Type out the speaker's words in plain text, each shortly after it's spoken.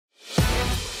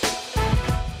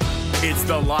It's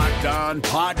the Locked On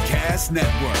Podcast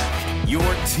Network, your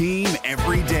team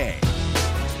every day.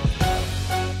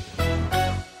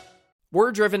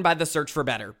 We're driven by the search for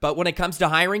better, but when it comes to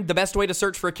hiring, the best way to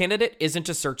search for a candidate isn't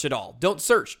to search at all. Don't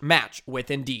search, match with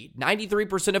Indeed.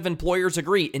 93% of employers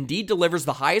agree Indeed delivers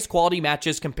the highest quality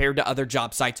matches compared to other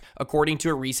job sites, according to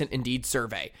a recent Indeed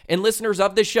survey. And listeners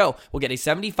of this show will get a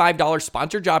 $75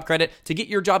 sponsored job credit to get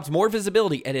your jobs more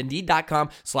visibility at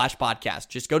Indeed.com/podcast.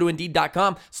 Just go to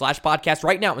Indeed.com/podcast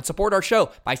right now and support our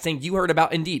show by saying you heard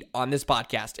about Indeed on this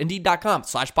podcast.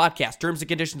 Indeed.com/podcast. Terms and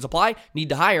conditions apply. Need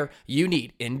to hire? You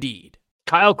need Indeed.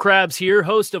 Kyle Krabs here,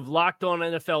 host of Locked On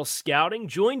NFL Scouting.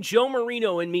 Join Joe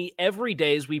Marino and me every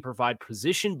day as we provide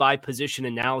position-by-position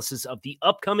analysis of the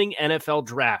upcoming NFL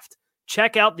Draft.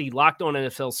 Check out the Locked On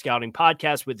NFL Scouting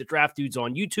podcast with the Draft Dudes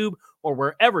on YouTube or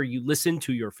wherever you listen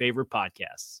to your favorite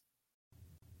podcasts.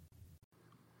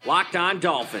 Locked On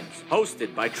Dolphins,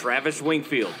 hosted by Travis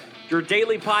Wingfield, your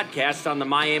daily podcast on the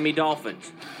Miami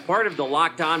Dolphins, part of the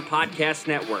Locked On Podcast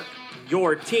Network,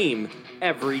 your team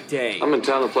every day. I'm in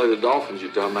town to play the Dolphins, you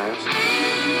dumbass.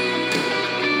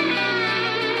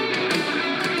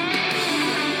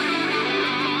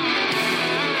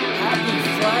 Happy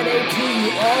Friday to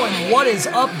you all, and what is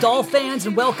up, Dolph fans,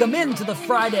 and welcome into the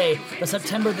Friday, the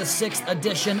September the 6th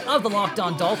edition of the Locked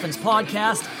On Dolphins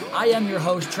podcast. I am your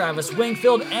host, Travis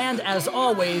Wingfield, and as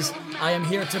always, I am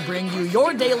here to bring you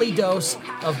your daily dose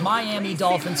of Miami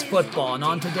Dolphins football. And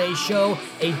on today's show,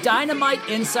 a dynamite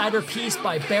insider piece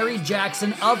by Barry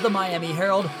Jackson of the Miami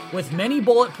Herald with many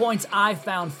bullet points I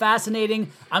found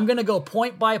fascinating. I'm going to go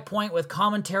point by point with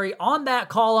commentary on that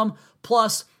column,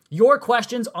 plus your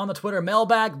questions on the Twitter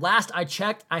mailbag. Last I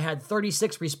checked, I had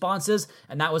 36 responses,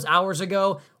 and that was hours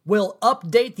ago. We'll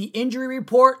update the injury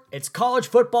report. It's College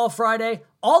Football Friday.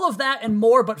 All of that and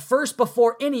more, but first,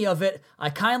 before any of it, I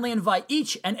kindly invite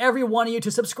each and every one of you to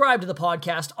subscribe to the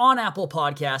podcast on Apple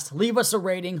Podcasts. Leave us a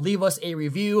rating, leave us a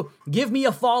review, give me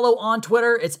a follow on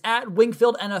Twitter. It's at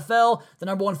Wingfield NFL, the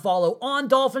number one follow on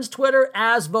Dolphins Twitter,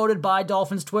 as voted by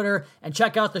Dolphins Twitter, and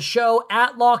check out the show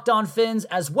at Locked On Fins,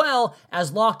 as well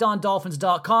as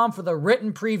LockedOnDolphins.com for the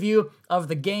written preview of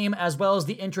the game, as well as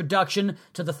the introduction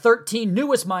to the 13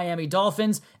 newest Miami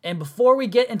Dolphins. And before we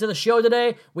get into the show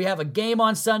today, we have a game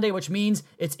on Sunday, which means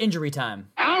it's injury time.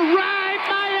 All right,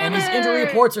 Miami! And these injury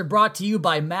reports are brought to you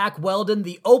by Mack Weldon.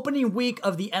 The opening week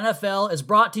of the NFL is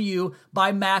brought to you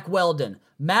by Mack Weldon.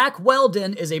 Mack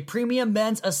Weldon is a premium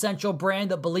men's essential brand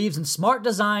that believes in smart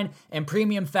design and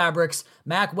premium fabrics.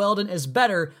 Mack Weldon is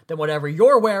better than whatever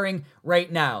you're wearing right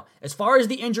now. As far as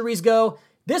the injuries go,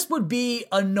 this would be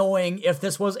annoying if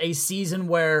this was a season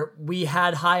where we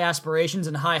had high aspirations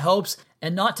and high hopes.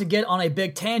 And not to get on a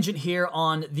big tangent here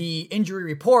on the injury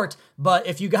report, but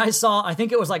if you guys saw, I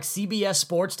think it was like CBS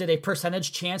Sports did a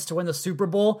percentage chance to win the Super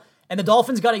Bowl, and the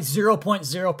Dolphins got a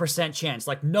 0.0% chance,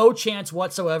 like no chance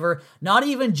whatsoever, not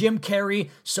even Jim Carrey,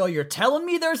 so you're telling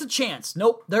me there's a chance?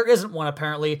 Nope, there isn't one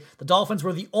apparently. The Dolphins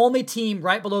were the only team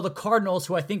right below the Cardinals,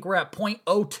 who I think were at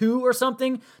 0.02 or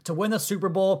something, to win the Super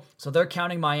Bowl, so they're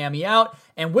counting Miami out.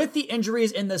 And with the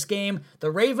injuries in this game,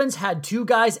 the Ravens had two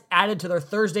guys added to their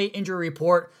Thursday injury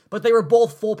report, but they were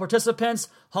both full participants.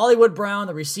 Hollywood Brown,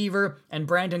 the receiver, and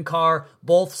Brandon Carr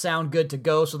both sound good to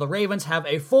go. So the Ravens have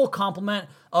a full complement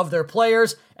of their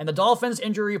players, and the Dolphins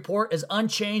injury report is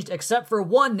unchanged except for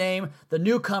one name. The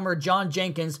newcomer, John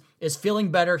Jenkins, is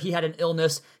feeling better. He had an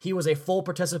illness. He was a full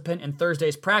participant in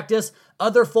Thursday's practice.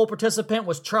 Other full participant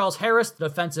was Charles Harris, the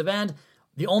defensive end.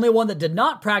 The only one that did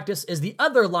not practice is the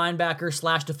other linebacker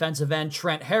 / defensive end,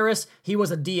 Trent Harris. He was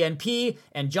a DNP,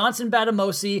 and Johnson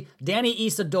Batamosi, Danny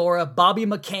Isadora, Bobby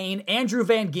McCain, Andrew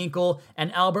Van Ginkel,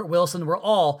 and Albert Wilson were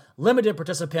all limited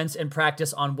participants in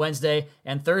practice on Wednesday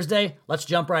and Thursday. Let's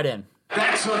jump right in.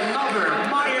 That's another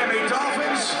Miami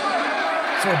Dolphins.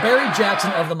 So Barry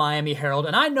Jackson of the Miami Herald,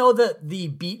 and I know that the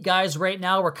beat guys right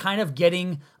now are kind of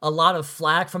getting a lot of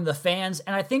flack from the fans,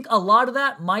 and I think a lot of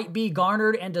that might be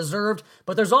garnered and deserved,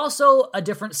 but there's also a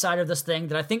different side of this thing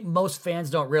that I think most fans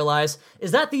don't realize,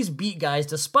 is that these beat guys,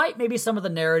 despite maybe some of the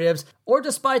narratives, or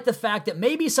despite the fact that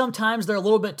maybe sometimes they're a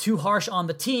little bit too harsh on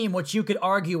the team, which you could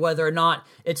argue whether or not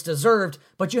it's deserved,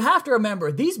 but you have to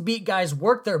remember, these beat guys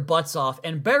work their butts off,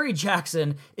 and Barry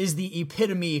Jackson is the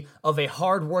epitome of a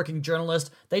hard-working journalist.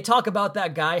 They talk about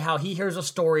that guy, how he hears a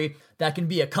story that can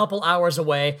be a couple hours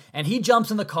away, and he jumps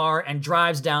in the car and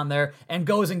drives down there and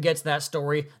goes and gets that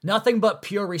story. Nothing but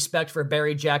pure respect for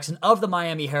Barry Jackson of the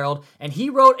Miami Herald, and he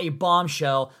wrote a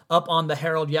bombshell up on the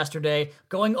Herald yesterday,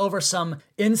 going over some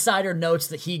insider notes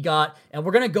that he got, and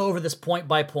we're going to go over this point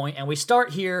by point, and we start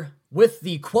here with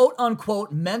the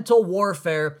quote-unquote mental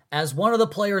warfare, as one of the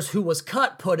players who was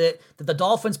cut put it, that the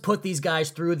Dolphins put these guys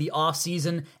through the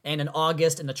offseason and in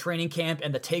August in the training camp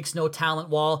and the takes no talent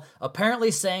wall, apparently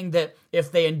saying that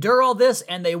if they endure all this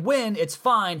and they win, it's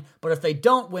fine, but if they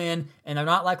don't win, and they're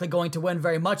not likely going to win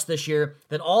very much this year,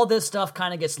 then all this stuff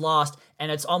kind of gets lost,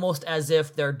 and it's almost as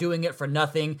if they're doing it for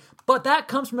nothing. But that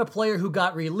comes from a player who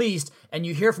got released, and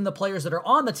you hear from the players that are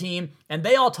on the team, and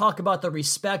they all talk about the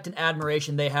respect and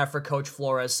admiration they have for Coach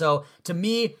Flores. So to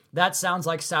me, that sounds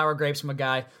like sour grapes from a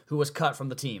guy who was cut from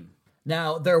the team.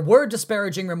 Now, there were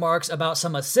disparaging remarks about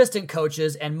some assistant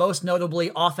coaches, and most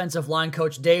notably offensive line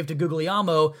coach Dave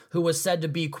DeGuglielmo, who was said to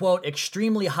be, quote,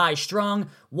 extremely high-strung.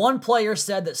 One player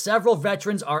said that several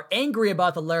veterans are angry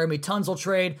about the Laramie Tunsil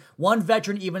trade. One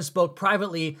veteran even spoke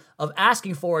privately of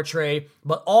asking for a trade,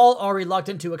 but all are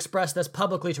reluctant to express this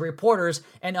publicly to reporters,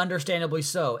 and understandably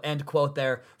so, end quote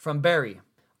there from Barry.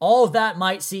 All of that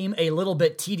might seem a little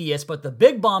bit tedious, but the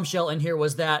big bombshell in here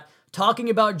was that talking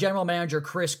about general manager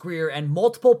Chris Grier, and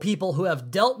multiple people who have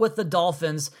dealt with the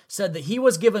Dolphins said that he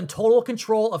was given total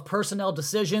control of personnel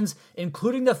decisions,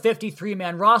 including the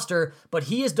 53-man roster, but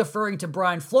he is deferring to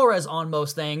Brian Flores on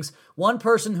most things. One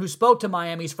person who spoke to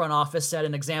Miami's front office said,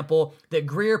 an example, that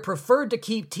Grier preferred to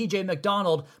keep TJ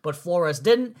McDonald, but Flores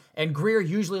didn't, and Grier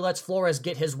usually lets Flores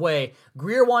get his way.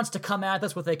 Grier wants to come at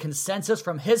this with a consensus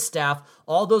from his staff,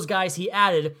 all those guys he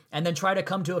added, and then try to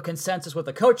come to a consensus with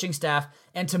the coaching staff.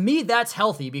 And to me, that's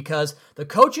healthy because the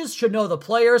coaches should know the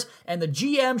players and the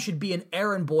GM should be an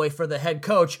errand boy for the head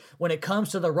coach when it comes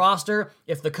to the roster.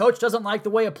 If the coach doesn't like the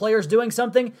way a player's doing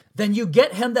something, then you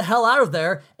get him the hell out of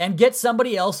there and get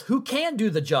somebody else who can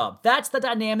do the job. That's the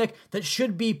dynamic that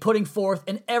should be putting forth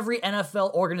in every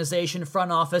NFL organization,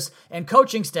 front office, and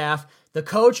coaching staff. The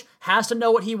coach has to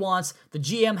know what he wants, the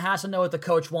GM has to know what the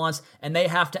coach wants, and they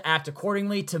have to act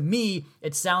accordingly. To me,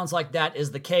 it sounds like that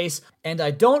is the case, and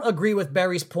I don't agree with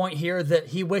Barry's point here that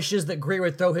he wishes that Grier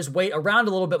would throw his weight around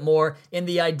a little bit more in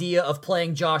the idea of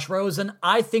playing Josh Rosen.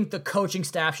 I think the coaching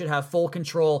staff should have full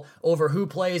control over who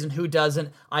plays and who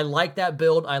doesn't. I like that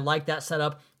build, I like that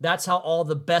setup. That's how all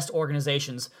the best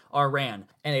organizations are ran.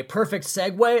 And a perfect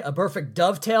segue, a perfect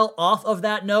dovetail off of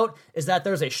that note is that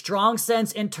there's a strong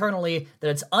sense internally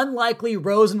that it's unlikely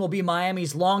Rosen will be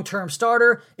Miami's long-term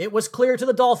starter. It was clear to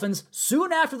the Dolphins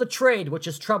soon after the trade, which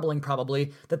is troubling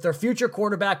probably, that their future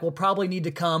quarterback will probably need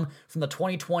to come from the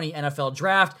 2020 NFL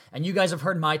draft. And you guys have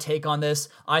heard my take on this.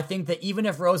 I think that even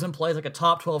if Rosen plays like a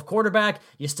top 12 quarterback,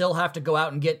 you still have to go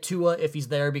out and get Tua if he's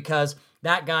there because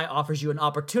that guy offers you an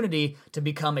opportunity to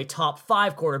become a top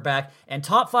 5 quarterback, and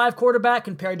top 5 quarterback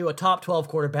compared to a top 12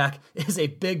 quarterback is a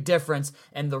big difference,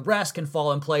 and the rest can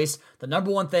fall in place. The number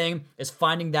one thing is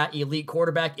finding that elite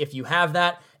quarterback. If you have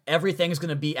that, everything's going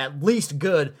to be at least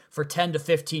good for 10 to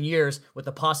 15 years with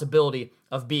the possibility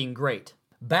of being great.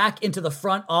 Back into the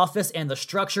front office and the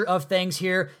structure of things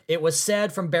here, it was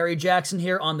said from Barry Jackson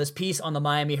here on this piece on the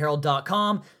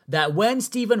MiamiHerald.com that when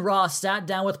Stephen Ross sat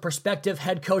down with prospective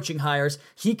head coaching hires,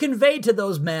 he conveyed to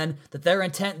those men that their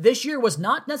intent this year was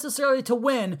not necessarily to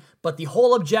win, but the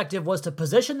whole objective was to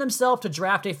position themselves to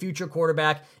draft a future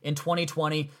quarterback in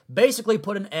 2020, basically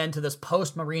put an end to this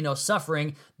post-Marino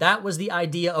suffering. That was the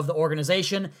idea of the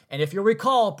organization, and if you'll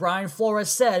recall, Brian Flores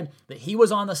said that he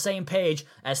was on the same page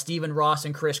as Stephen Ross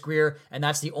and Chris Grier, and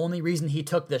that's the only reason he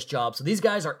took this job. So these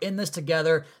guys are in this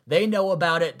together. They know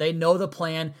about it. They know the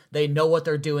plan. They know what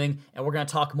they're doing. And we're going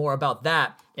to talk more about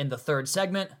that in the third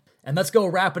segment. And let's go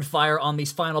rapid fire on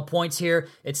these final points here.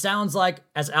 It sounds like,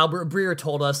 as Albert Breer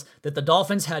told us, that the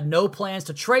Dolphins had no plans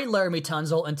to trade Laramie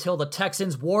Tunsil until the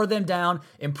Texans wore them down,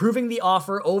 improving the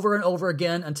offer over and over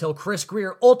again until Chris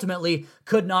Grier ultimately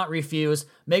could not refuse.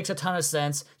 Makes a ton of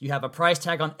sense. You have a price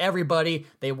tag on everybody.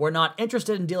 They were not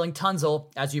interested in dealing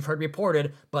Tunsil, as you've heard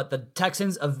reported, but the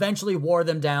Texans eventually wore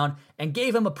them down and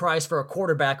gave him a price for a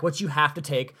quarterback, which you have to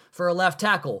take for a left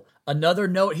tackle. Another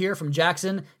note here from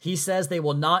Jackson, he says they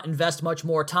will not invest much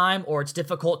more time, or it's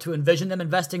difficult to envision them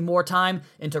investing more time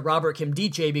into Robert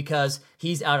Kimdiche because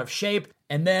he's out of shape.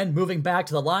 And then moving back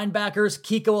to the linebackers,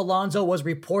 Kiko Alonso was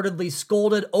reportedly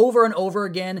scolded over and over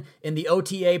again in the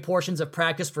OTA portions of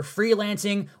practice for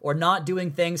freelancing or not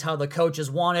doing things how the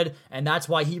coaches wanted, and that's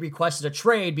why he requested a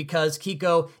trade, because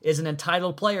Kiko is an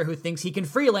entitled player who thinks he can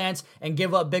freelance and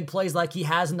give up big plays like he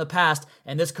has in the past,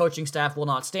 and this coaching staff will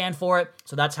not stand for it.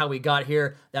 So that's how we got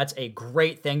here. That's a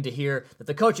great thing to hear, that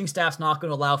the coaching staff's not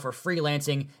going to allow for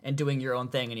freelancing and doing your own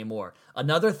thing anymore.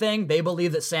 Another thing, they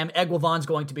believe that Sam Egwavon's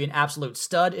going to be an absolute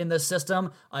stud in this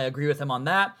system. I agree with him on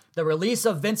that. The release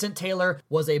of Vincent Taylor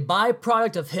was a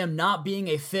byproduct of him not being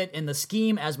a fit in the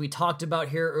scheme, as we talked about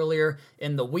here earlier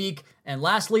in the week. And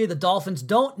lastly, the Dolphins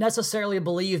don't necessarily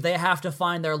believe they have to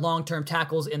find their long-term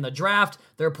tackles in the draft.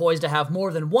 They're poised to have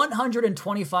more than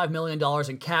 $125 million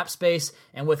in cap space,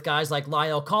 and with guys like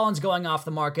Lyle Collins going off the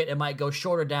market, it might go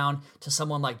shorter down to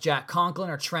someone like Jack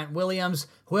Conklin or Trent Williams.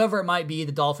 Whoever it might be,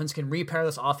 the Dolphins can repair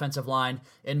this offensive line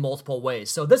in multiple ways.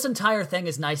 So this entire thing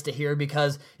is nice to hear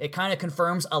because it kind of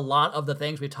confirms a lot of the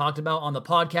things we talked about on the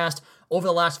podcast over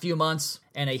the last few months.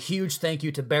 And a huge thank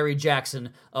you to Barry Jackson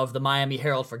of the Miami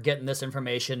Herald for getting this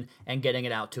information and getting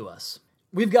it out to us.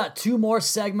 We've got 2 more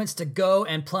segments to go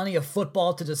and plenty of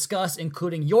football to discuss,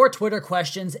 including your Twitter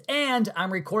questions, and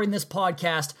I'm recording this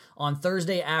podcast on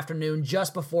Thursday afternoon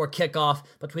just before kickoff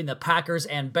between the Packers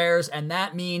and Bears, and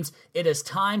that means it is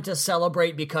time to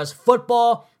celebrate because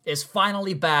football is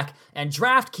finally back, and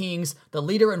DraftKings, the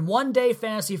leader in one-day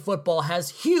fantasy football, has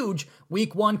huge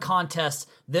Week 1 contests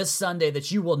this Sunday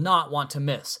that you will not want to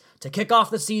miss. To kick off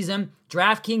the season,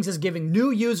 DraftKings is giving new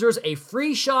users a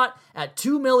free shot at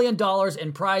 $2 million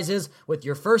in prizes with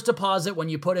your first deposit when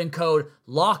you put in code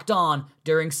LOCKEDON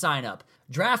during signup.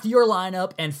 Draft your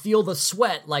lineup and feel the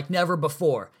sweat like never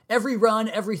before. Every run,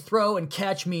 every throw, and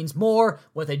catch means more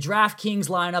with a DraftKings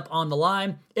lineup on the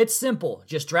line. It's simple.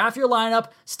 Just draft your lineup,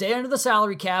 stay under the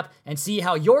salary cap, and see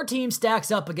how your team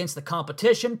stacks up against the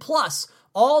competition. Plus,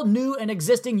 all new and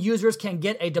existing users can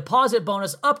get a deposit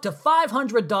bonus up to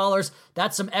 $500.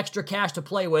 That's some extra cash to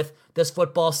play with this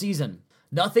football season.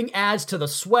 Nothing adds to the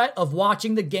sweat of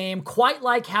watching the game quite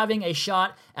like having a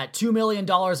shot at $2 million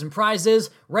in prizes.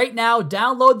 Right now,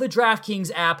 download the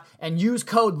DraftKings app and use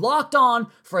code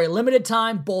LOCKEDON for a limited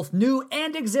time. Both new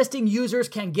and existing users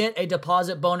can get a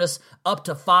deposit bonus up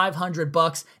to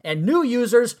 $500, and new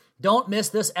users don't miss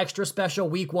this extra special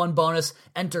Week 1 bonus.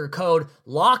 Enter code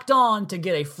LOCKEDON to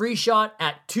get a free shot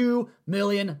at $2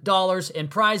 million in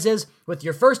prizes with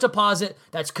your first deposit.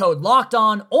 That's code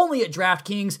LOCKEDON only at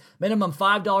DraftKings. Minimum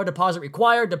 $5 deposit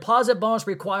required. Deposit bonus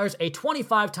requires a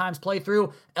 25 times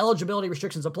playthrough. Eligibility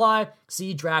restrictions apply.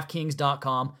 See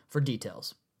DraftKings.com for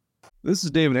details. This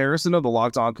is David Harrison of the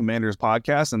Locked On Commanders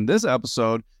podcast, and this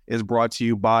episode is brought to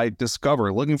you by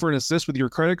Discover. Looking for an assist with your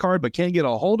credit card but can't get a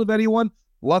hold of anyone?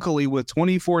 Luckily, with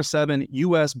 24/7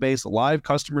 U.S.-based live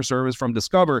customer service from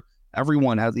Discover,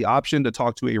 everyone has the option to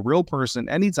talk to a real person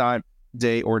anytime,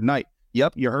 day or night.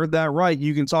 Yep, you heard that right.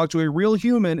 You can talk to a real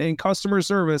human in customer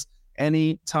service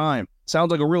anytime.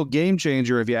 Sounds like a real game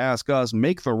changer if you ask us.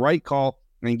 Make the right call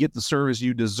and get the service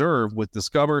you deserve with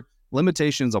Discover.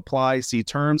 Limitations apply. See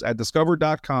terms at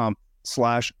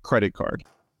discover.com/creditcard.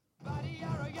 Buddy, you're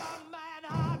a young man,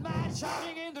 hard man,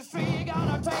 shouting in the street. You're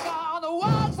gonna take on the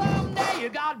world someday. You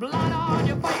got blood on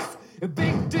your face, a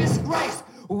big disgrace.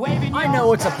 I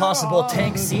know it's a possible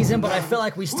tank season, but I feel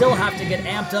like we still have to get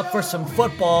amped up for some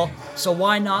football. So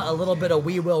why not a little bit of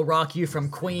We Will Rock You from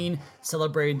Queen,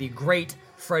 celebrating the great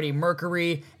Freddie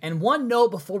Mercury. And one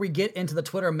note before we get into the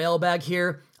Twitter mailbag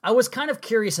here, I was kind of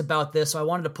curious about this, so I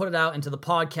wanted to put it out into the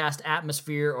podcast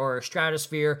atmosphere or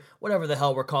stratosphere, whatever the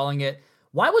hell we're calling it.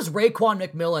 Why was Raekwon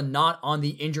McMillan not on the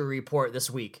injury report this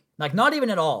week? Like, not even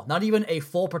at all. Not even a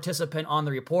full participant on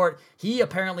the report. He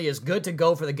apparently is good to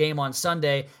go for the game on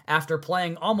Sunday after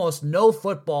playing almost no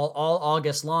football all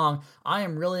August long. I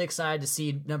am really excited to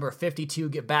see number 52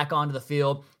 get back onto the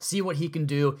field, see what he can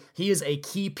do. He is a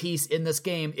key piece in this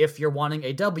game if you're wanting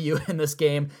a W in this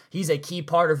game. He's a key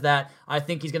part of that. I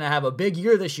think he's going to have a big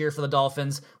year this year for the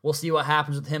Dolphins. We'll see what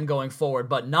happens with him going forward,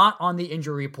 but not on the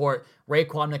injury report.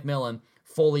 Raekwon McMillan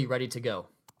fully ready to go.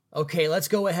 Okay, let's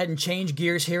go ahead and change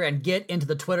gears here and get into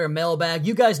the Twitter mailbag.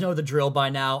 You guys know the drill by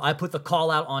now. I put the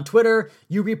call out on Twitter.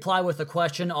 You reply with a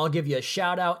question. I'll give you a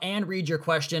shout out and read your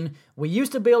question. We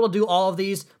used to be able to do all of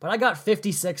these, but I got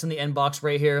 56 in the inbox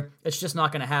right here. It's just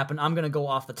not going to happen. I'm going to go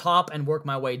off the top and work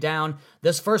my way down.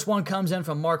 This first one comes in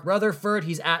from Mark Rutherford.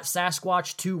 He's at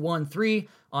Sasquatch213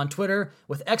 on Twitter.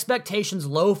 With expectations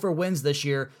low for wins this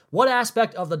year, what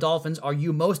aspect of the Dolphins are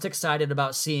you most excited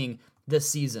about seeing this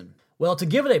season? Well, to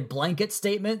give it a blanket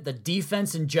statement, the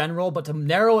defense in general, but to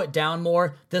narrow it down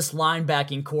more, this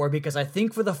linebacking core, because I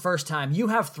think for the first time, you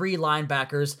have 3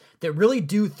 linebackers that really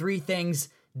do 3 things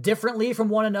differently from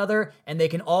one another, and they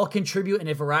can all contribute in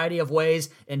a variety of ways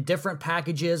in different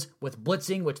packages with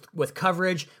blitzing, with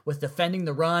coverage, with defending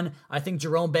the run. I think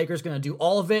Jerome Baker's going to do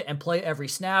all of it and play every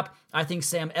snap. I think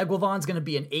Sam Eguilvan's going to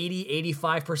be an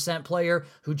 80-85% player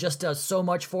who just does so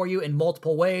much for you in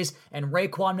multiple ways, and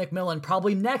Raekwon McMillan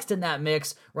probably next in that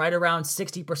mix, right around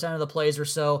 60% of the plays or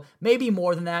so, maybe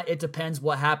more than that. It depends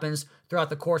what happens throughout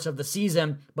the course of the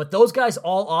season, but those guys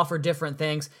all offer different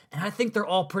things, and I think they're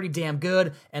all pretty damn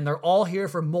good, and they're all here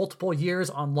for multiple years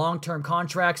on long-term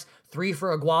contracts, 3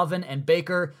 for Aguavin and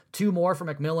Baker, 2 more for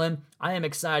McMillan. I am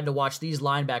excited to watch these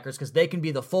linebackers because they can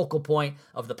be the focal point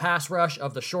of the pass rush,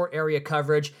 of the short area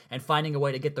coverage, and finding a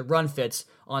way to get the run fits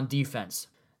on defense.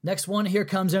 Next one here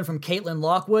comes in from Caitlin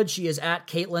Lockwood. She is at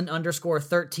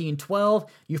Caitlin_1312.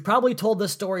 You've probably told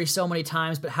this story so many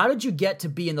times, but how did you get to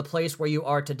be in the place where you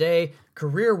are today,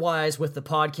 career-wise with the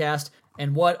podcast,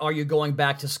 and what are you going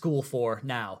back to school for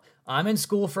now? I'm in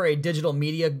school for a digital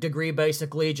media degree,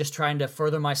 basically, just trying to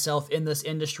further myself in this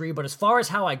industry, but as far as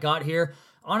how I got here,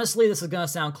 honestly, this is going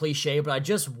to sound cliche, but I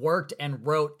just worked and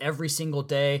wrote every single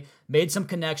day, made some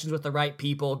connections with the right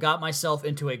people, got myself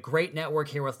into a great network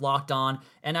here with Locked On,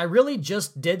 and I really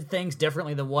just did things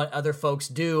differently than what other folks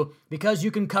do because you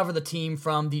can cover the team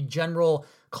from the general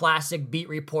classic beat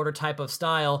reporter type of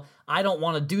style. I don't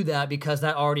want to do that because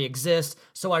that already exists,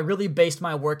 so I really based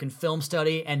my work in film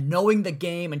study and knowing the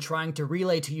game and trying to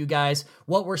relay to you guys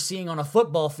what we're seeing on a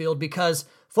football field because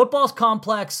football's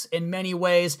complex in many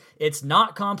ways. It's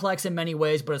not complex in many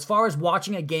ways, but as far as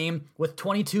watching a game with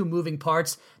 22 moving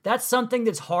parts, that's something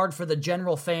that's hard for the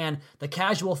general fan, the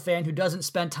casual fan who doesn't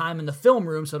spend time in the film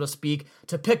room, so to speak,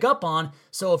 to pick up on.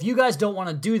 So if you guys don't want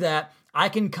to do that, I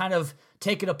can kind of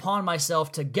take it upon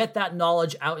myself to get that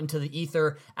knowledge out into the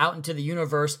ether, out into the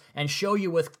universe, and show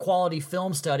you with quality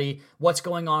film study what's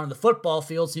going on in the football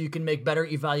field so you can make better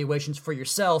evaluations for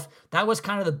yourself. That was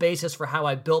kind of the basis for how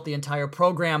I built the entire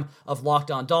program of Locked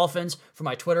On Dolphins for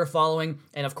my Twitter following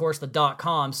and, of course, the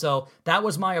 .com. So that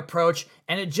was my approach,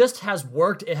 and it just has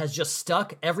worked. It has just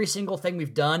stuck. Every single thing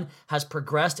we've done has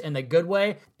progressed in a good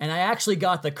way, and I actually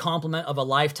got the compliment of a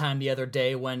lifetime the other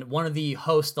day when one of the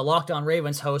hosts, the Locked On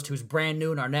Ravens host, who's brand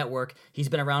new in our network, he's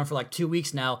been around for like 2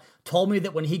 weeks now, told me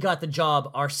that when he got the job,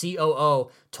 our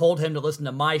COO told him to listen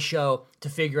to my show to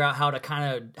figure out how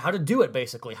to do it,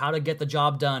 basically, how to get the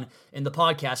job done in the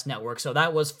podcast network. So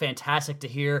that was fantastic to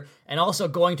hear. And also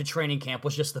going to training camp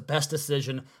was just the best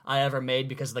decision I ever made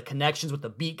because of the connections with the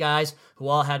beat guys who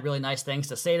all had really nice things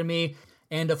to say to me.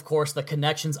 And of course, the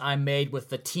connections I made with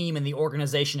the team and the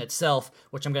organization itself,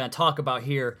 which I'm going to talk about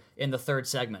here in the third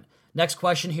segment. Next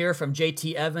question here from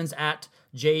JT Evans at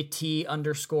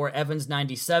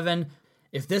JT_Evans97.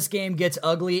 If this game gets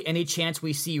ugly, any chance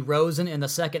we see Rosen in the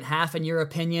second half, in your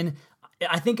opinion?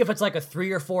 I think if it's like a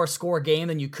 3 or 4 score game,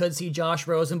 then you could see Josh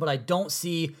Rosen, but I don't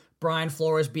see Brian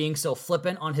Flores being so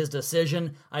flippant on his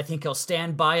decision. I think he'll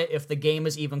stand by it if the game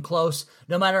is even close.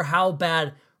 No matter how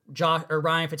bad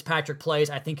Ryan Fitzpatrick plays,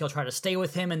 I think he'll try to stay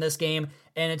with him in this game.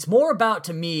 And it's more about,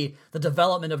 to me, the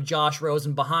development of Josh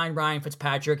Rosen behind Ryan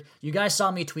Fitzpatrick. You guys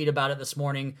saw me tweet about it this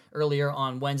morning, earlier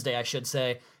on Wednesday, I should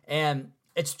say. And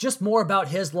it's just more about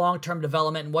his long-term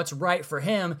development and what's right for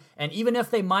him. And even if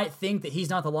they might think that he's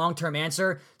not the long-term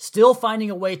answer, still finding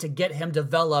a way to get him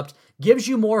developed gives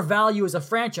you more value as a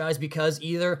franchise because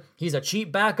either he's a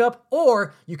cheap backup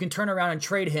or you can turn around and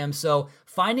trade him. So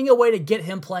finding a way to get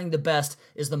him playing the best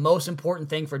is the most important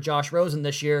thing for Josh Rosen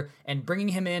this year, and bringing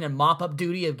him in and mop-up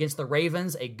duty against the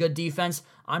Ravens, a good defense,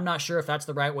 I'm not sure if that's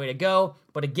the right way to go.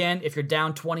 But again, if you're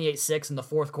down 28-6 in the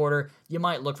fourth quarter, you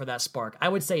might look for that spark. I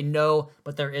would say no,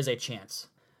 but there is a chance.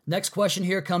 Next question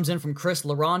here comes in from Chris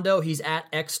Larondo. He's at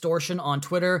Extortion on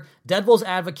Twitter. Devil's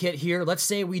advocate here. Let's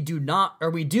say we do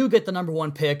get the number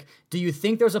 1 pick. Do you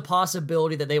think there's a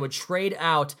possibility that they would trade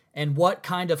out, and what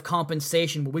kind of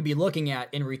compensation would we be looking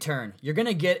at in return? You're going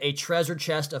to get a treasure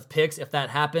chest of picks if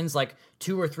that happens, like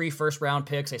 2 or 3 first-round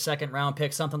picks, a second-round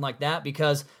pick, something like that,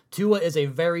 because Tua is a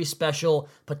very special,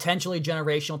 potentially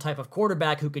generational type of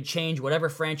quarterback who could change whatever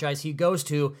franchise he goes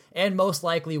to, and most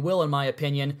likely will, in my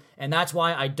opinion, and that's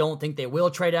why I don't think they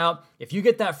will trade out. If you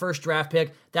get that first draft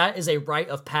pick, that is a rite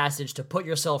of passage to put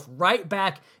yourself right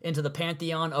back into the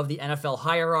pantheon of the NFL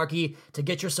hierarchy, to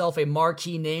get yourself a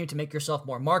marquee name, to make yourself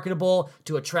more marketable,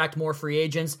 to attract more free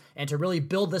agents, and to really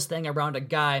build this thing around a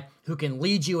guy who can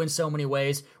lead you in so many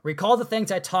ways. Recall the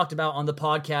things I talked about on the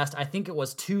podcast, I think it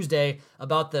was Tuesday,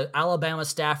 about the Alabama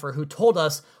staffer who told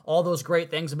us all those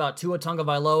great things about Tua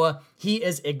Tagovailoa. He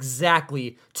is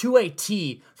exactly, to a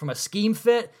T, from a scheme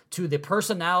fit to the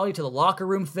personality to the locker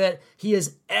room fit. He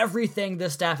is everything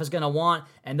this staff is going to want,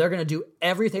 and they're going to do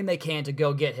everything they can to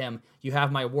go get him. You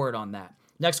have my word on that.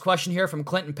 Next question here from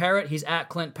Clinton Parrott. He's at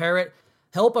Clint Parrott.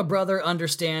 Help a brother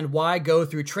understand why go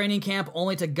through training camp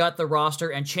only to gut the roster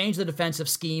and change the defensive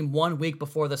scheme 1 week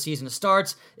before the season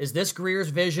starts. Is this Greer's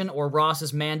vision or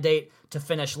Ross's mandate to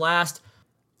finish last?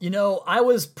 You know, I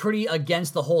was pretty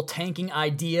against the whole tanking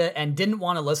idea and didn't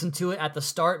want to listen to it at the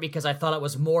start because I thought it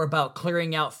was more about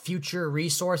clearing out future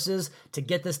resources to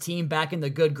get this team back in the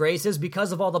good graces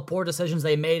because of all the poor decisions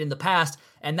they made in the past.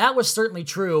 And that was certainly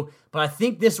true, but I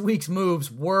think this week's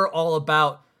moves were all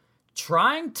about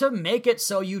trying to make it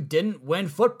so you didn't win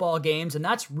football games, and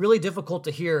that's really difficult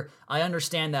to hear. I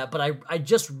understand that, but I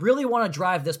just really want to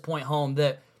drive this point home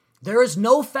that there is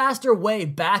no faster way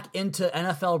back into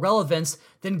NFL relevance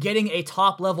than getting a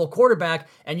top-level quarterback.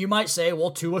 And you might say, well,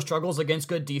 Tua struggles against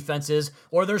good defenses,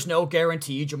 or there's no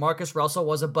guarantee Jamarcus Russell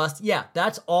was a bust. Yeah,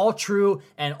 that's all true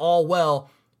and all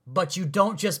well, but you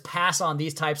don't just pass on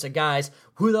these types of guys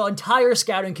who the entire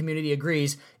scouting community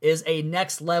agrees is a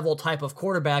next-level type of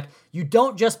quarterback. You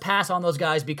don't just pass on those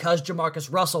guys because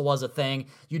Jamarcus Russell was a thing.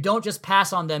 You don't just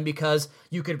pass on them because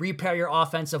you could repair your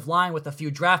offensive line with a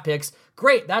few draft picks.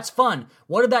 Great, that's fun.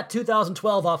 What did that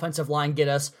 2012 offensive line get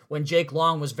us when Jake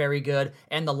Long was very good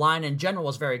and the line in general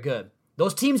was very good?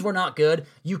 Those teams were not good.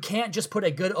 You can't just put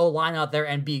a good O-line out there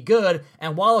and be good.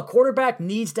 And while a quarterback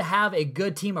needs to have a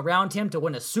good team around him to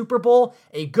win a Super Bowl,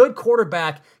 a good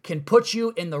quarterback can put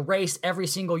you in the race every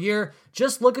single year.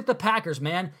 Just look at the Packers,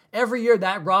 man. Every year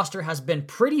that roster has been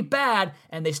pretty bad,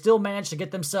 and they still managed to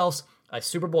get themselves a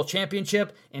Super Bowl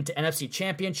championship, into NFC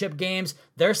championship games.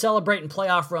 They're celebrating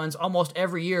playoff runs almost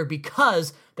every year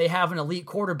because they have an elite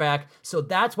quarterback. So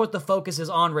that's what the focus is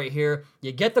on right here.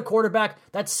 You get the quarterback,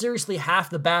 that's seriously half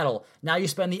the battle. Now you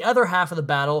spend the other half of the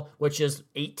battle, which is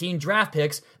 18 draft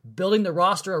picks, building the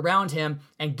roster around him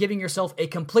and giving yourself a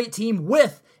complete team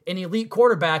with an elite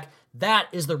quarterback. That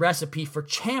is the recipe for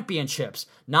championships,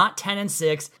 not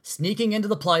 10-6, sneaking into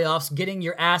the playoffs, getting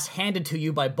your ass handed to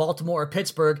you by Baltimore or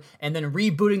Pittsburgh, and then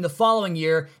rebooting the following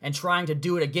year and trying to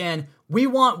do it again. We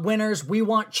want winners. We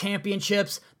want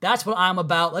championships. That's what I'm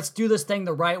about. Let's do this thing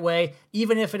the right way,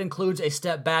 even if it includes a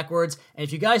step backwards. And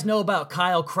if you guys know about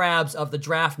Kyle Krabs of the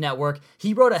Draft Network,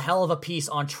 he wrote a hell of a piece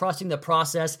on trusting the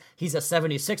process. He's a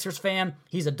 76ers fan.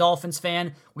 He's a Dolphins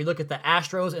fan. We look at the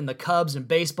Astros and the Cubs in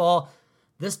baseball.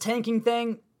 This tanking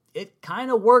thing, it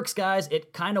kind of works, guys.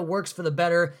 It kind of works for the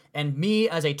better. And me,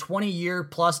 as a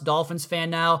 20-year-plus Dolphins fan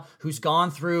now, who's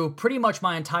gone through pretty much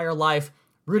my entire life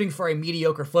rooting for a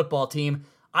mediocre football team,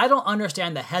 I don't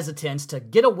understand the hesitance to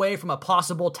get away from a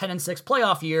possible 10-6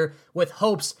 playoff year with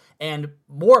hopes and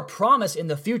more promise in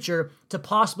the future to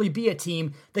possibly be a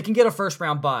team that can get a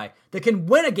first-round bye, that can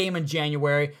win a game in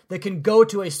January, that can go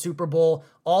to a Super Bowl.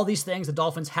 All these things the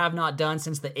Dolphins have not done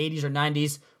since the 80s or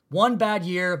 90s. One bad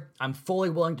year, I'm fully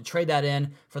willing to trade that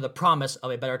in for the promise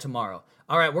of a better tomorrow.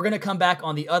 All right, we're going to come back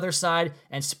on the other side.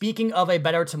 And speaking of a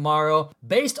better tomorrow,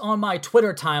 based on my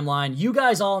Twitter timeline, you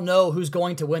guys all know who's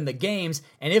going to win the games.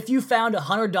 And if you found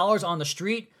 $100 on the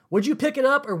street, would you pick it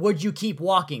up or would you keep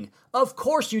walking? Of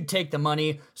course you'd take the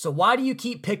money. So why do you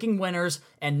keep picking winners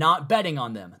and not betting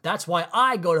on them? That's why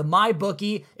I go to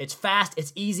MyBookie. It's fast,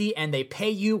 it's easy, and they pay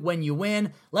you when you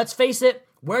win. Let's face it,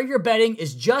 where you're betting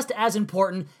is just as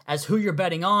important as who you're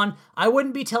betting on. I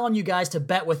wouldn't be telling you guys to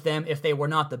bet with them if they were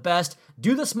not the best.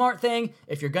 Do the smart thing.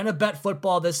 If you're going to bet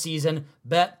football this season,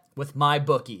 bet with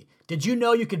MyBookie. Did you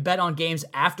know you could bet on games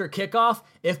after kickoff?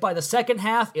 If by the second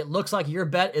half it looks like your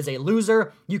bet is a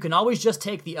loser, you can always just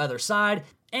take the other side.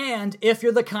 And if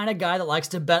you're the kind of guy that likes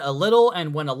to bet a little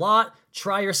and win a lot,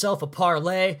 try yourself a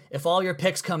parlay. If all your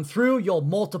picks come through, you'll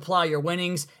multiply your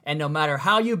winnings. And no matter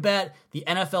how you bet, the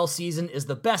NFL season is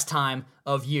the best time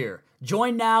of year.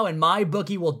 Join now and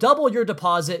MyBookie will double your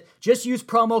deposit. Just use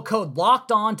promo code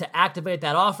LOCKEDON to activate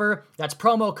that offer. That's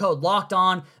promo code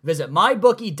LOCKEDON. Visit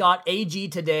mybookie.ag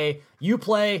today. You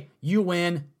play, you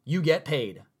win, you get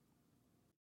paid.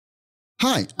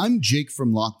 Hi, I'm Jake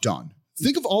from Locked On.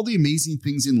 Think of all the amazing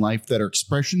things in life that are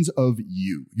expressions of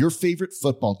you, your favorite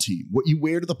football team, what you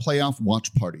wear to the playoff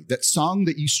watch party, that song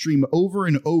that you stream over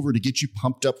and over to get you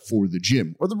pumped up for the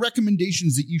gym, or the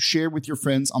recommendations that you share with your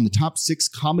friends on the top 6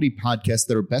 comedy podcasts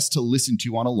that are best to listen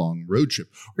to on a long road trip,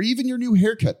 or even your new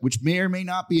haircut, which may or may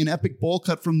not be an epic bowl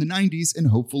cut from the 90s and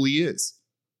hopefully is.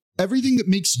 Everything that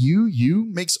makes you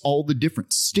makes all the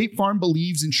difference. State Farm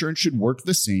believes insurance should work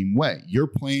the same way. Your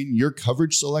plan, your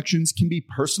coverage selections can be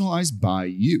personalized by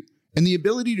you. And the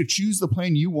ability to choose the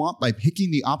plan you want by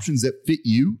picking the options that fit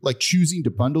you, like choosing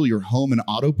to bundle your home and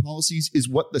auto policies, is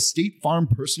what the State Farm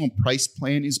Personal Price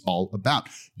Plan is all about.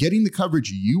 Getting the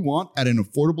coverage you want at an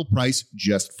affordable price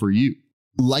just for you.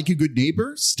 Like a good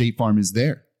neighbor, State Farm is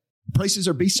there. Prices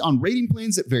are based on rating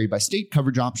plans that vary by state.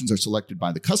 Coverage options are selected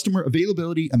by the customer.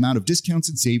 Availability, amount of discounts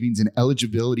and savings, and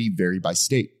eligibility vary by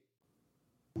state.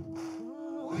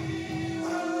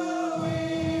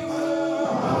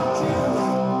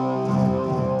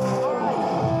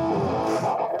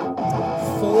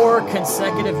 4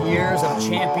 consecutive years of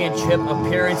championship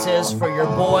appearances for your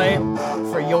boy,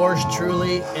 for yours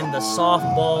truly, in the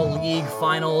softball league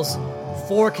finals.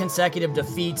 4 consecutive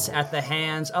defeats at the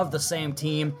hands of the same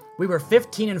team. We were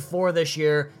 15-4 this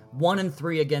year,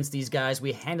 1-3 against these guys.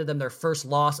 We handed them their first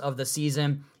loss of the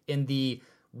season in the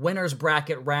winner's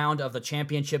bracket round of the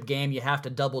championship game. You have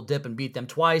to double dip and beat them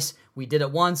twice. We did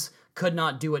it once, could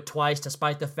not do it twice,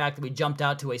 despite the fact that we jumped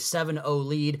out to a 7-0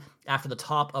 lead after the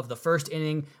top of the first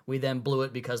inning. We then blew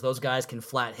it because those guys can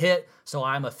flat hit. So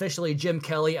I'm officially Jim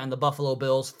Kelly and the Buffalo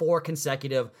Bills, 4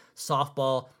 consecutive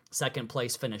softball second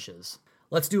place finishes.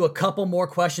 Let's do a couple more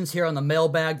questions here on the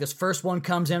mailbag. This first one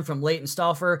comes in from Leighton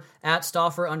Stauffer, at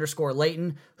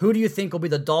Stauffer_Leighton. Who do you think will be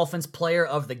the Dolphins player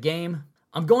of the game?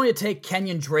 I'm going to take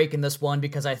Kenyon Drake in this one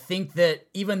because I think that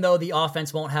even though the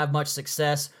offense won't have much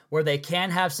success, where they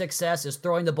can have success is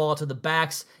throwing the ball to the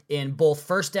backs in both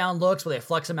first down looks where they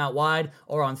flex him out wide,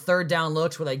 or on third down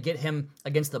looks where they get him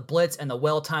against the blitz and the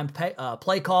well-timed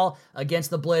play call against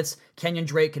the blitz. Kenyon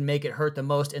Drake can make it hurt the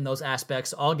most in those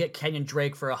aspects. So I'll get Kenyon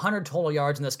Drake for 100 total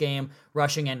yards in this game,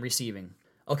 rushing and receiving.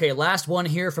 Okay, last one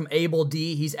here from Abel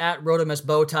D. He's at Rodimus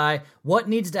Bowtie. What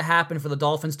needs to happen for the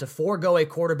Dolphins to forego a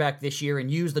quarterback this year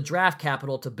and use the draft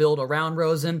capital to build around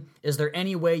Rosen? Is there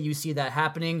any way you see that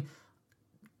happening?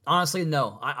 Honestly,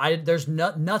 no. There's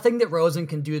nothing that Rosen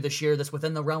can do this year that's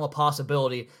within the realm of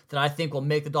possibility that I think will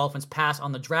make the Dolphins pass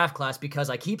on the draft class, because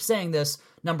I keep saying this.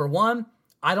 Number one,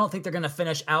 I don't think they're going to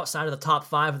finish outside of the top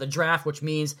 5 of the draft, which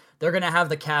means they're going to have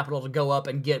the capital to go up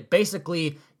and get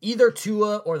basically either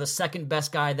Tua or the second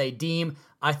best guy they deem.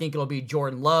 I think it'll be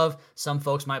Jordan Love. Some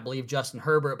folks might believe Justin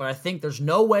Herbert, but I think there's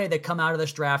no way they come out of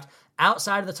this draft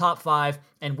outside of the top 5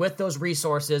 and with those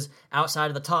resources outside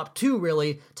of the top 2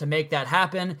 really to make that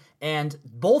happen. And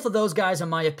both of those guys, in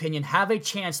my opinion, have a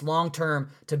chance long-term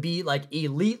to be like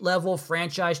elite level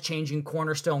franchise-changing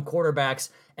cornerstone quarterbacks.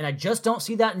 And I just don't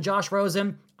see that in Josh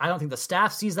Rosen. I don't think the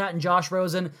staff sees that in Josh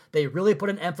Rosen. They really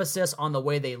put an emphasis on the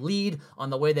way they lead,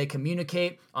 on the way they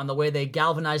communicate, on the way they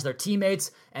galvanize their teammates.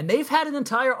 And they've had an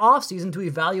entire offseason to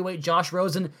evaluate Josh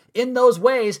Rosen in those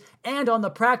ways and on the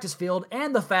practice field,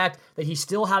 and the fact that he's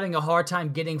still having a hard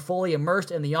time getting fully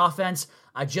immersed in the offense.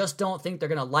 I just don't think they're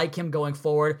going to like him going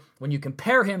forward. When you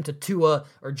compare him to Tua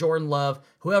or Jordan Love,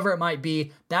 whoever it might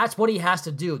be, that's what he has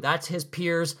to do. That's his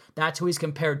peers. That's who he's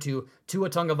compared to, Tua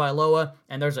Tagovailoa,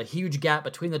 and there's a huge gap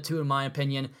between the two, in my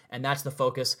opinion, and that's the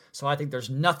focus. So I think there's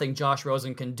nothing Josh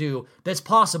Rosen can do that's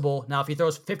possible. Now, if he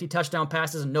throws 50 touchdown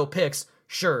passes and no picks,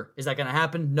 sure. Is that going to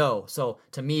happen? No. So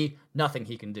to me, nothing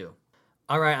he can do.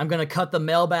 All right, I'm going to cut the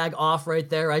mailbag off right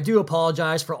there. I do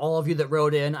apologize for all of you that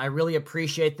wrote in. I really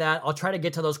appreciate that. I'll try to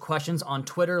get to those questions on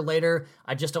Twitter later.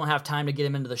 I just don't have time to get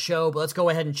them into the show, but let's go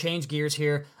ahead and change gears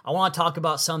here. I want to talk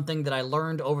about something that I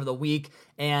learned over the week,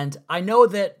 and I know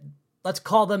that, let's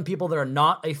call them people that are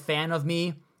not a fan of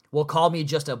me, will call me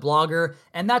just a blogger,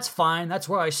 and that's fine. That's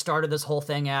where I started this whole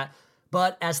thing at.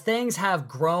 But as things have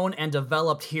grown and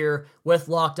developed here with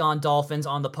Locked On Dolphins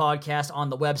on the podcast, on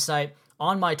the website,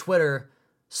 on my Twitter,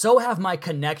 so have my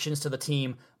connections to the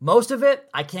team. Most of it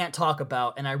I can't talk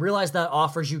about, and I realize that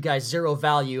offers you guys zero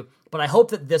value, but I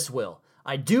hope that this will.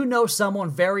 I do know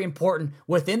someone very important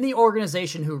within the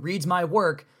organization who reads my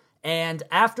work, and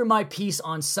after my piece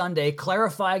on Sunday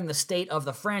clarifying the state of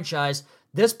the franchise,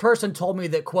 this person told me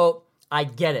that, quote, I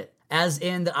get it. As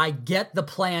in that I get the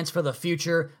plans for the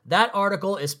future. That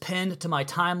article is pinned to my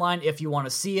timeline if you want to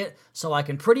see it, so I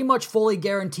can pretty much fully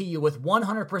guarantee you with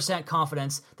 100%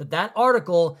 confidence that that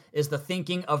article is the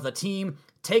thinking of the team.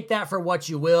 Take that for what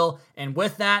you will. And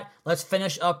with that, let's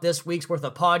finish up this week's worth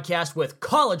of podcast with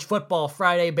College Football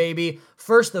Friday, baby.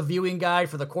 First, the viewing guide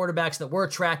for the quarterbacks that we're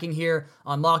tracking here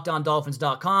on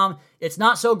LockedOnDolphins.com. It's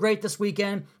not so great this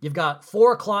weekend. You've got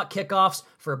 4 o'clock kickoffs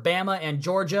for Bama and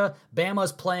Georgia.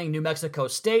 Bama's playing New Mexico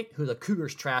State, who the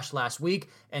Cougars trashed last week,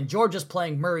 and Georgia's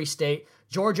playing Murray State.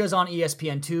 Georgia's on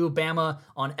ESPN2, Bama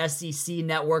on SEC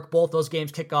Network. Both those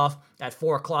games kick off at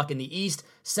 4 o'clock in the East.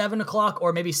 7 o'clock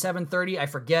or maybe 7:30, I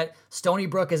forget. Stony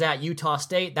Brook is at Utah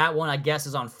State. That one, I guess,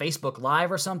 is on Facebook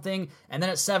Live or something. And then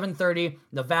at 7:30,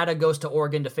 Nevada goes to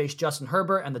Oregon to face Justin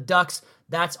Herbert and the Ducks.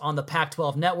 That's on the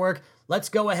Pac-12 Network. Let's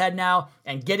go ahead now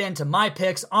and get into my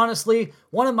picks. Honestly,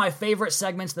 one of my favorite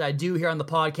segments that I do here on the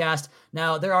podcast.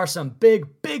 Now, there are some big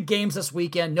games this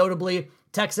weekend, notably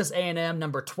Texas A&M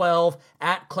number 12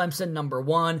 at Clemson number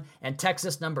 1, and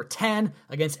Texas number 10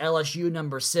 against LSU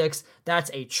number 6.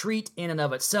 That's a treat in and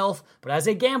of itself, but as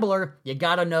a gambler, you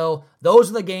gotta know those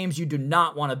are the games you do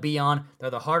not want to be on. They're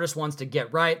the hardest ones to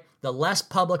get right. The less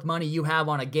public money you have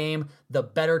on a game, the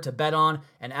better to bet on.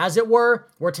 And as it were,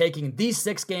 we're taking these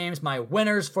 6 games, my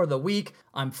winners for the week.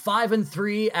 I'm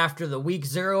 5-3 after the week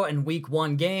 0 and week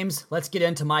 1 games. Let's get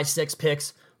into my 6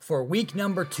 picks for week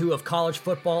number 2 of college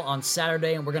football on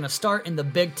Saturday, and we're going to start in the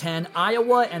Big Ten.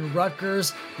 Iowa and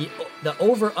Rutgers, the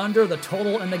over-under, the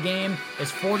total in the game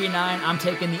is 49. I'm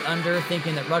taking the under,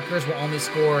 thinking that Rutgers will only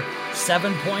score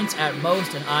 7 points at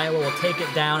most, and Iowa will take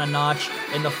it down a notch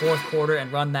in the fourth quarter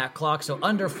and run that clock. So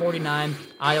under 49,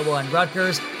 Iowa and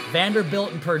Rutgers.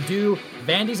 Vanderbilt and Purdue.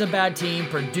 Vandy's a bad team.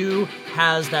 Purdue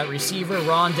has that receiver,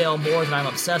 Rondale Moore, that I'm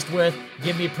obsessed with.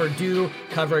 Give me Purdue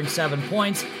covering 7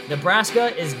 points.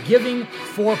 Nebraska is giving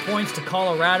 4 points to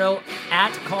Colorado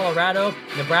at Colorado.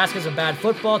 Nebraska's a bad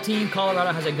football team.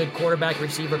 Colorado has a good quarterback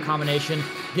receiver combination.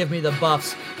 Give me the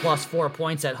Buffs plus 4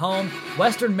 points at home.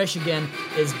 Western Michigan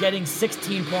is getting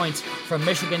 16 points from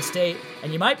Michigan State,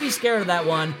 and you might be scared of that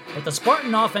one, but the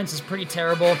Spartan offense is pretty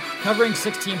terrible. Covering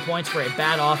 16 points for a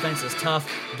bad offense is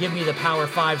tough. Give me the Power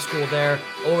 5 school there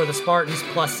over the Spartans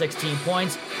plus 16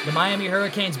 points. The Miami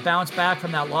Hurricanes bounce back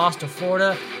from that loss to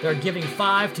Florida. They're giving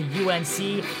 5 to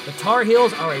UNC. The Tar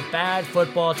Heels are a bad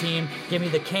football team. Give me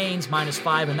the Canes minus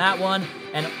 5 in that one.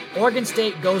 And Oregon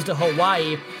State goes to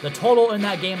Hawaii. The total in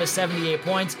that game is 78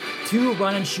 points. 2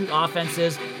 run-and-shoot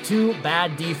offenses, 2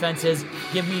 bad defenses.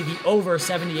 Give me the over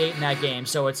 78 in that game.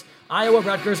 So it's Iowa,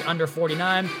 Rutgers under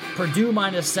 49, Purdue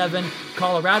minus 7,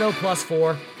 Colorado plus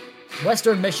 4,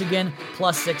 Western Michigan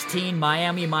plus 16,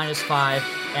 Miami minus 5,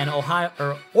 and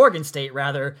Oregon State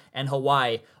and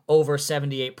Hawaii over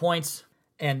 78 points.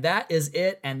 And that is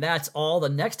it, and that's all. The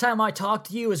next time I talk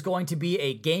to you is going to be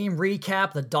a game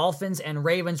recap, the Dolphins and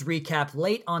Ravens recap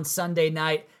late on Sunday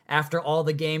night after all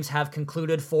the games have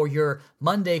concluded for your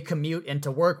Monday commute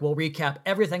into work. We'll recap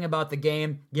everything about the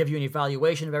game, give you an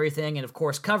evaluation of everything, and of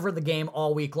course cover the game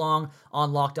all week long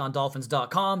on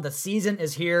LockedOnDolphins.com. The season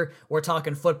is here. We're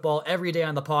talking football every day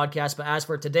on the podcast, but as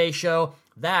for today's show,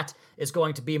 that is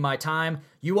going to be my time.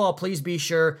 You all please be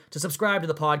sure to subscribe to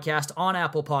the podcast on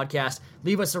Apple Podcasts.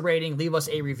 Leave us a rating, leave us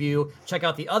a review. Check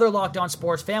out the other Locked On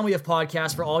Sports family of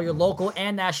podcasts for all your local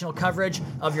and national coverage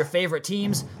of your favorite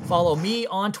teams. Follow me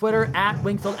on Twitter at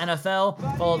Wingfield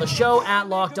NFL. Follow the show at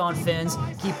Locked On Fins.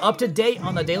 Keep up to date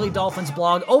on the Daily Dolphins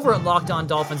blog over at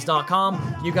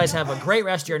LockedOnDolphins.com. You guys have a great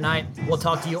rest of your night. We'll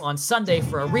talk to you on Sunday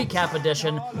for a recap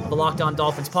edition of the Locked On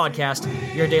Dolphins podcast,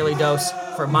 your daily dose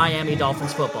for Miami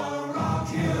Dolphins football.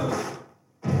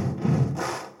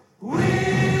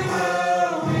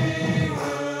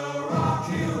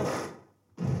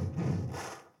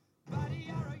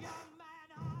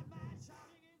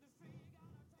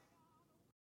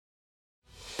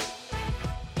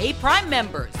 Hey, Prime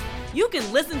members, you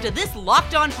can listen to this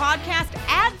Locked On podcast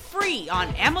ad-free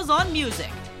on Amazon Music.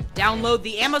 Download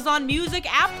the Amazon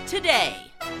Music app today.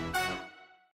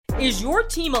 Is your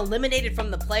team eliminated from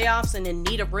the playoffs and in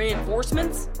need of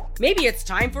reinforcements? Maybe it's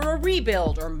time for a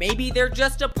rebuild, or maybe they're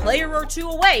just a player or two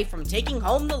away from taking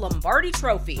home the Lombardi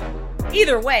Trophy.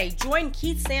 Either way, join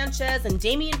Keith Sanchez and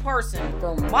Damian Parson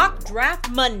for Mock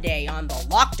Draft Monday on the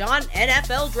Locked On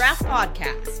NFL Draft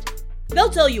Podcast. They'll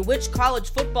tell you which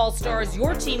college football stars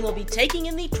your team will be taking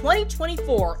in the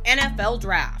 2024 NFL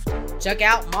Draft. Check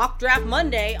out Mock Draft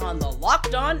Monday on the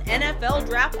Locked On NFL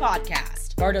Draft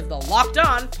Podcast, part of the Locked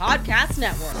On Podcast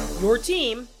Network. Your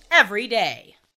team every day.